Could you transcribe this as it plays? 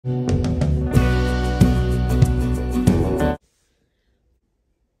Let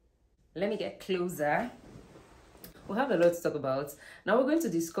me get closer. We have a lot to talk about. Now we're going to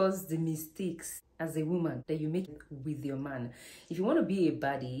discuss the mistakes as a woman that you make with your man. If you want to be a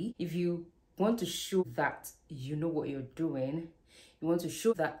baddie, if you want to show that you know what you're doing, you want to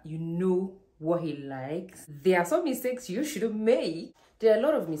show that you know what he likes, there are some mistakes you shouldn't make. There are a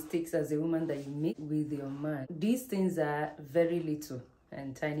lot of mistakes as a woman that you make with your man. These things are very little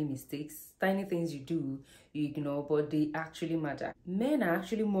and tiny mistakes, tiny things you do, you ignore, but they actually matter. Men are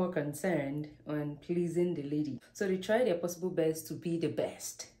actually more concerned on pleasing the lady, so they try their possible best to be the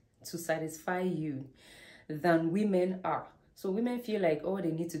best, to satisfy you, than women are. So women feel like all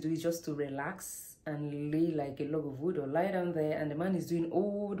they need to do is just to relax and lay like a log of wood or lie down there, and the man is doing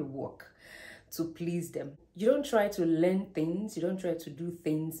all the work to please them. You don't try to learn things, you don't try to do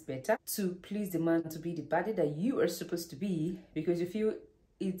things better to please the man, to be the baddie that you are supposed to be, because you feel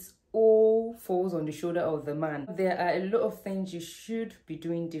it all falls on the shoulder of the man. There are a lot of things you should be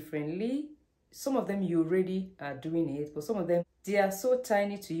doing differently. Some of them you already are doing it, but some of them, they are so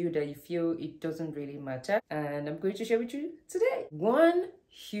tiny to you that you feel it doesn't really matter. And I'm going to share with you today one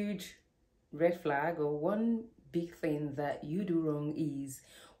huge red flag, or one big thing that you do wrong, is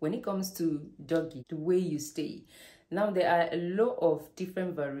when it comes to doggy, the way you stay. Now there are a lot of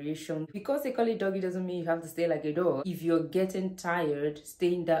different variations. Because they call it doggy doesn't mean you have to stay like a dog. If you're getting tired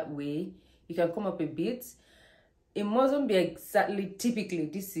staying that way, you can come up a bit. It mustn't be exactly typically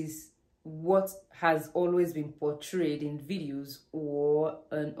this is what has always been portrayed in videos or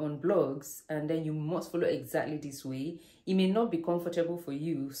on blogs, and then you must follow exactly this way. It may not be comfortable for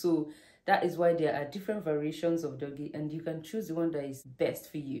you, so that is why there are different variations of doggy, and you can choose the one that is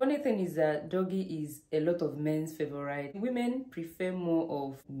best for you. Funny thing is that doggy is a lot of men's favorite. Women prefer more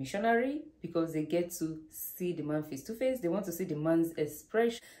of missionary because they get to see the man face to face. They want to see the man's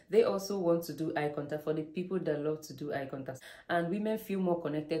expression. They also want to do eye contact, for the people that love to do eye contact. And women feel more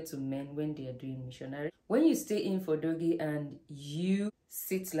connected to men when they are doing missionary. When you stay in for doggy and you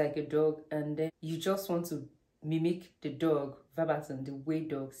sit like a dog, and then you just want to mimic the dog verbatim, the way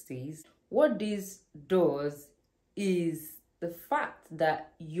dog stays, what this does is the fact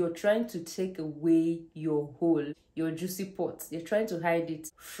that you're trying to take away your hole, your juicy part. You're trying to hide it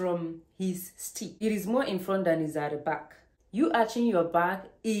from his stick. It is more in front than is at the back. You arching your back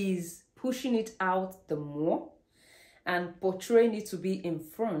is pushing it out the more and portraying it to be in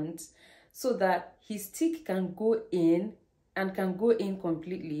front, so that his stick can go in and can go in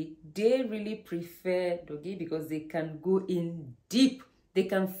completely. They really prefer doggy because they can go in deep. They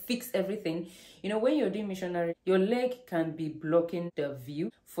can fix everything. You know, when you're doing missionary, your leg can be blocking the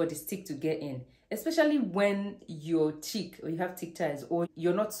view for the stick to get in, especially when your cheek, or you have thick thighs, or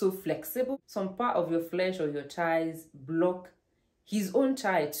you're not so flexible. Some part of your flesh or your thighs block his own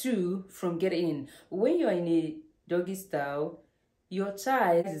thigh too from getting in. When you're in a doggy style, your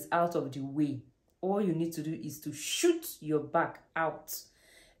thighs is out of the way. All you need to do is to shoot your back out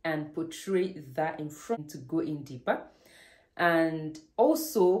and portray that in front to go in deeper. And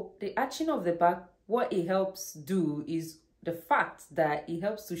also the arching of the back, what it helps do is the fact that it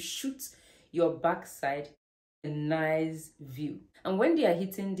helps to shoot your backside a nice view. And when they are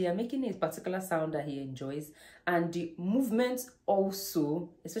hitting, they are making a particular sound that he enjoys. And the movement also,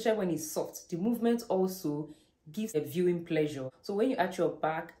 especially when it's soft, the movement also gives a viewing pleasure. So when you arch your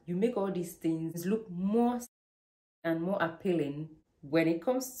back, you make all these things look more and more appealing. When it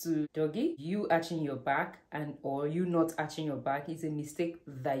comes to doggy, you arching your back and or you not arching your back is a mistake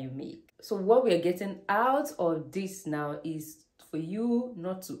that you make. So what we are getting out of this now is for you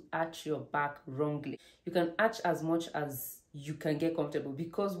not to arch your back wrongly. You can arch as much as you can get comfortable,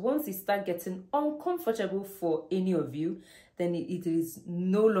 because once it starts getting uncomfortable for any of you, then it is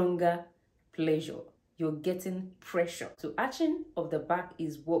no longer pleasure. You're getting pressure. So arching of the back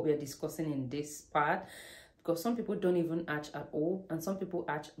is what we are discussing in this part, because some people don't even arch at all and some people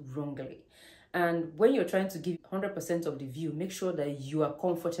arch wrongly. And when you're trying to give 100% of the view, make sure that you are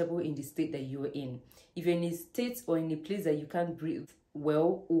comfortable in the state that you're in. If you're in a state or in a place that you can't breathe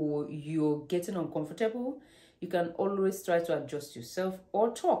well, or you're getting uncomfortable, you can always try to adjust yourself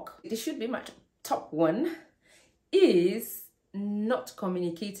or talk. This should be my top one, is not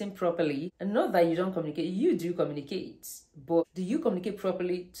communicating properly. And not that you don't communicate, you do communicate, but do you communicate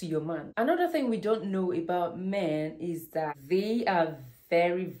properly to your man? Another thing we don't know about men is that they are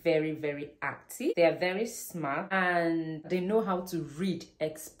very active. They are very smart and they know how to read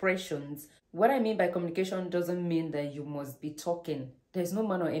expressions. What I mean by communication doesn't mean that you must be talking. There's no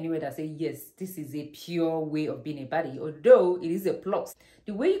man or anywhere that say yes, this is a pure way of being a baddie, although it is a plus.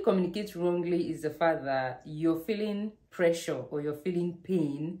 The way you communicate wrongly is the fact that you're feeling pressure or you're feeling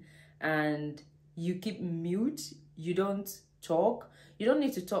pain and you keep mute, you don't talk, you don't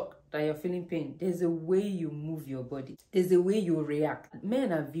need to talk that you're feeling pain. There's a way you move your body. There's a way you react.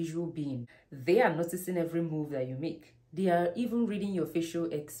 Men are visual beings. They are noticing every move that you make. They are even reading your facial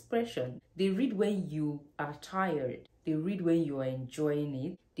expression. They read when you are tired. They read when you are enjoying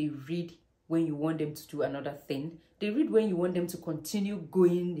it. They read when you want them to do another thing. They read when you want them to continue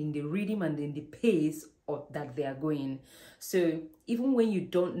going in the rhythm and in the pace of that they are going. So even when you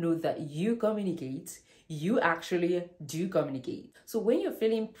don't know that you communicate, you actually do communicate. So when you're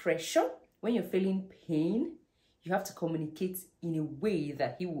feeling pressure, when you're feeling pain, you have to communicate in a way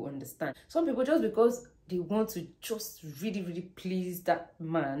that he will understand. Some people, just because they want to just really, really please that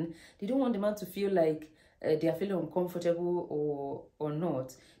man, they don't want the man to feel like they are feeling uncomfortable or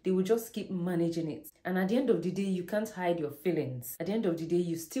not. They will just keep managing it. And at the end of the day, you can't hide your feelings. At the end of the day,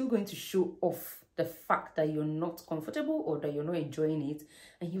 you're still going to show off the fact that you're not comfortable or that you're not enjoying it,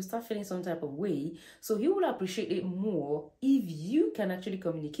 and you start feeling some type of way. So he will appreciate it more if you can actually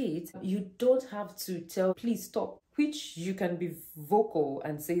communicate. You don't have to tell, please stop, which you can be vocal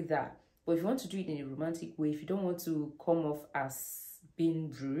and say that. But if you want to do it in a romantic way, if you don't want to come off as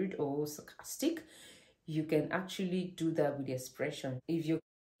being rude or sarcastic, you can actually do that with the expression. If you're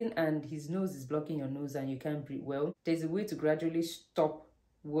and his nose is blocking your nose and you can't breathe well, there's a way to gradually stop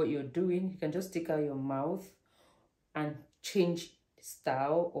what you're doing. You can just take out your mouth and change the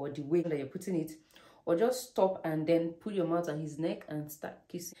style or the way that you're putting it, or just stop and then put your mouth on his neck and start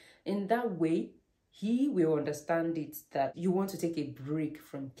kissing. In that way, he will understand it that you want to take a break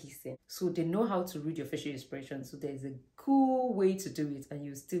from kissing. So they know how to read your facial expression. So there's a cool way to do it and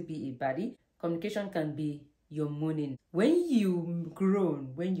you'll still be a baddie. Communication can be your moaning. When you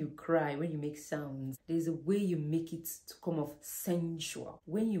groan, when you cry, when you make sounds, there's a way you make it to come off sensual.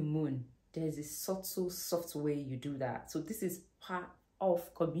 When you moan, there's a subtle, soft way you do that. So this is part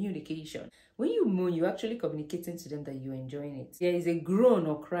of communication. When you moan, you're actually communicating to them that you're enjoying it. There is a groan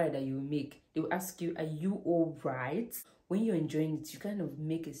or cry that you make. They will ask you, are you all right? When you're enjoying it, you kind of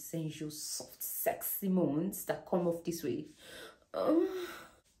make a sensual, soft, sexy moans that come off this way.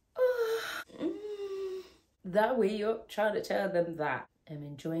 That way you're trying to tell them that I'm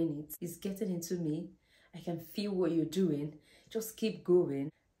enjoying it. It's getting into me. I can feel what you're doing. Just keep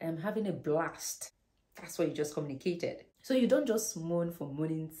going. I'm having a blast. That's what you just communicated. So you don't just moan for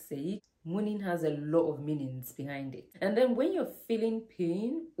moaning's sake. Moaning has a lot of meanings behind it. And then when you're feeling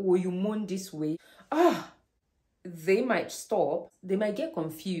pain or you moan this way, they might stop. They might get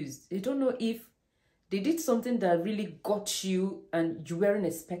confused. They don't know if they did something that really got you and you weren't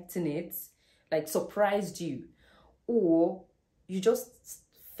expecting it, like surprised you, or you just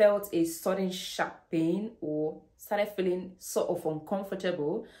felt a sudden sharp pain or started feeling sort of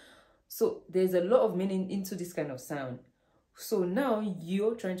uncomfortable. So there's a lot of meaning into this kind of sound. So now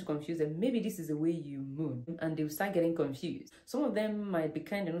you're trying to confuse them. Maybe this is the way you moan, and they'll start getting confused. Some of them might be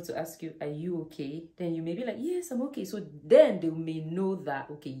kind enough to ask you, are you okay? Then you may be like, yes, I'm okay. So then they may know that,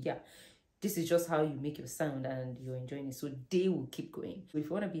 okay, yeah, this is just how you make your sound and you're enjoying it. So they will keep going. If you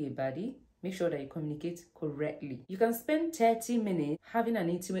want to be a baddie, make sure that you communicate correctly. You can spend 30 minutes having an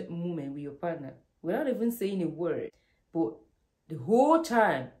intimate moment with your partner without even saying a word. But the whole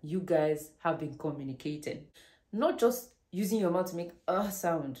time, you guys have been communicating. Not just using your mouth to make a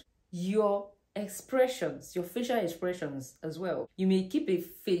sound. Your expressions, your facial expressions as well. You may keep a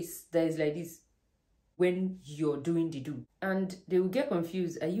face that is like this when you're doing the do, and they will get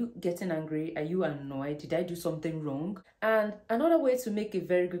confused. Are you getting angry? Are you annoyed? Did I do something wrong? And another way to make a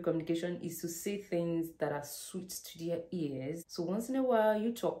very good communication is to say things that are sweet to their ears. So once in a while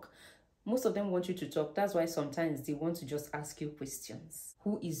you talk. Most of them want you to talk. That's why sometimes they want to just ask you questions.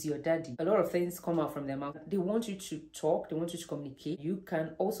 Who is your daddy? A lot of things come out from their mouth. They want you to talk. They want you to communicate. You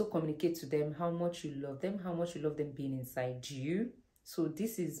can also communicate to them how much you love them, how much you love them being inside you. So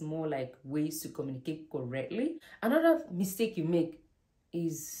this is more like ways to communicate correctly. Another mistake you make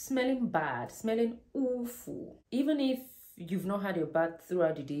is smelling bad, smelling awful. Even if you've not had your bath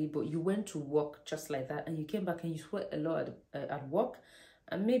throughout the day, but you went to work just like that and you came back and you sweat a lot at work,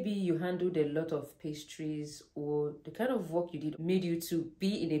 and maybe you handled a lot of pastries, or the kind of work you did made you to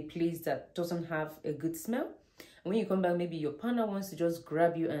be in a place that doesn't have a good smell. And when you come back, maybe your partner wants to just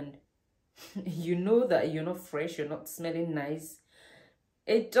grab you and you know that you're not fresh, you're not smelling nice.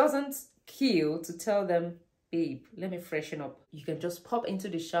 It doesn't kill to tell them, babe, let me freshen up. You can just pop into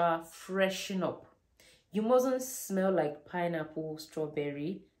the shower, freshen up. You mustn't smell like pineapple,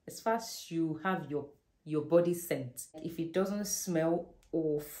 strawberry, as far as you have your body scent. If it doesn't smell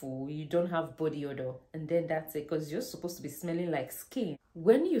awful, you don't have body odor, and then that's it, because you're supposed to be smelling like skin.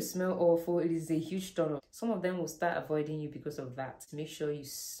 When you smell awful, it is a huge turn off. Some of them will start avoiding you because of that. Make sure you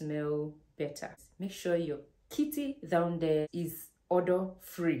smell better. Make sure your kitty down there is odor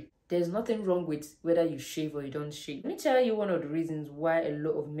free. There's nothing wrong with whether you shave or you don't shave. Let me tell you one of the reasons why a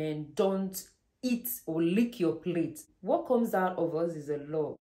lot of men don't eat or lick your plate. What comes out of us is a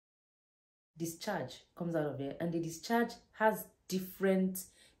lot. Discharge comes out of it, and the discharge has different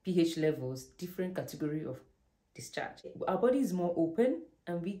pH levels, different category of discharge. Our body is more open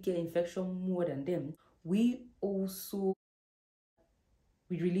and we get infection more than them. We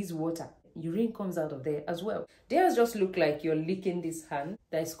release water. Urine comes out of there as well. Theirs just look like you're licking this hand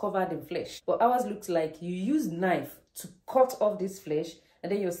that is covered in flesh, but ours looks like you use knife to cut off this flesh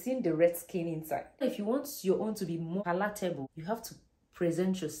and then you're seeing the red skin inside. If you want your own to be more palatable, you have to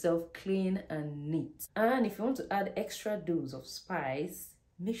present yourself clean and neat. And if you want to add extra dose of spice,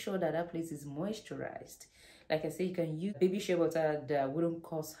 make sure that that place is moisturized. Like I say, you can use baby shea butter that wouldn't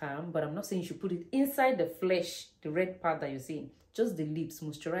cause harm, but I'm not saying you should put it inside the flesh, the red part that you're seeing. Just the lips,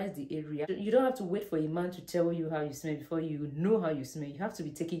 moisturize the area. You don't have to wait for a man to tell you how you smell before you know how you smell. You have to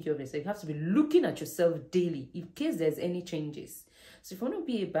be taking care of yourself. You have to be looking at yourself daily in case there's any changes. So if you want to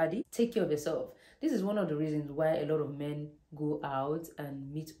be a baddie, take care of yourself. This is one of the reasons why a lot of men go out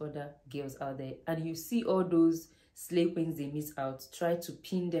and meet other girls out there. And you see all those slave queens they miss out, try to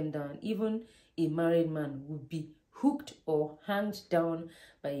pin them down. Even a married man would be hooked or hanged down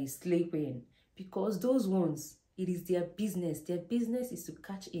by a slave queen, because those ones, it is their business. Their business is to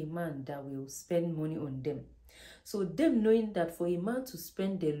catch a man that will spend money on them. So them knowing that for a man to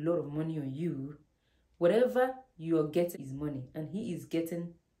spend a lot of money on you, whatever you're getting is money, and he is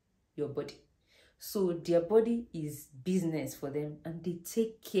getting your body. So their body is business for them, and they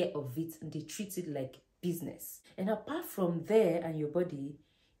take care of it and they treat it like business. And apart from there and your body,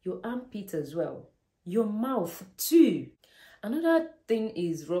 your armpit as well, your mouth too. Another thing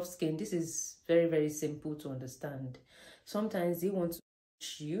is rough skin. This is very, very simple to understand. Sometimes they want to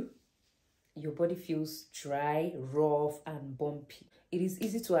touch you. Your body feels dry, rough, and bumpy. It is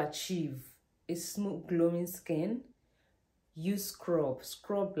easy to achieve a smooth, glowing skin. Use scrub.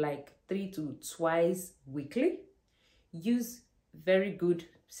 Scrub like 3 to twice weekly. Use very good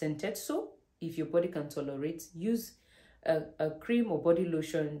scented soap if your body can tolerate. Use a cream or body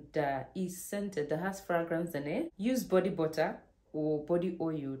lotion that is scented, that has fragrance in it. Use body butter or body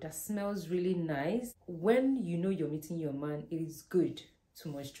oil that smells really nice. When you know you're meeting your man, it is good to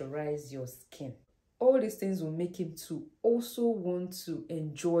moisturize your skin. All these things will make him to also want to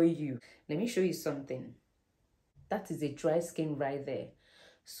enjoy you. Let me show you something. That is a dry skin right there.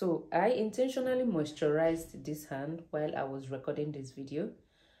 So I intentionally moisturized this hand while I was recording this video.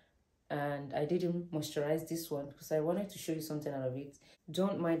 And I didn't moisturize this one because I wanted to show you something out of it.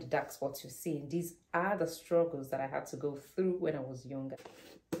 Don't mind the dark spots you're seeing. These are the struggles that I had to go through when I was younger.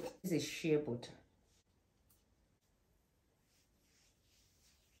 This is shea butter.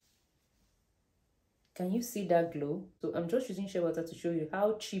 Can you see that glow? So I'm just using shea butter to show you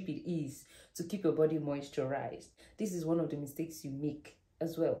how cheap it is to keep your body moisturized. This is one of the mistakes you make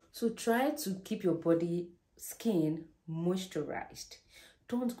as well. So try to keep your body skin moisturized.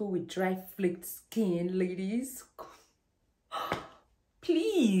 Don't go with dry flaked skin, ladies.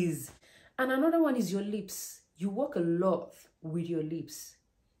 Please. And another one is your lips. You work a lot with your lips.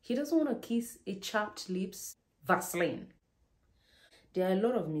 He doesn't want to kiss a chapped lips. Vaseline. There are a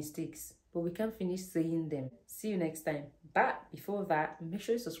lot of mistakes, but we can't finish saying them. See you next time. But before that, make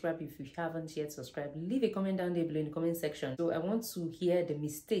sure you subscribe if you haven't yet subscribed. Leave a comment down there below in the comment section. So I want to hear the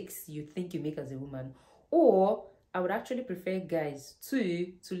mistakes you think you make as a woman, or I would actually prefer guys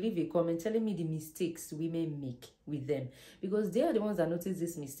to leave a comment telling me the mistakes women make with them, because they are the ones that notice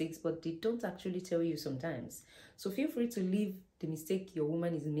these mistakes, but they don't actually tell you sometimes. So feel free to leave the mistake your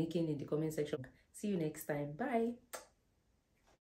woman is making in the comment section. See you next time. Bye.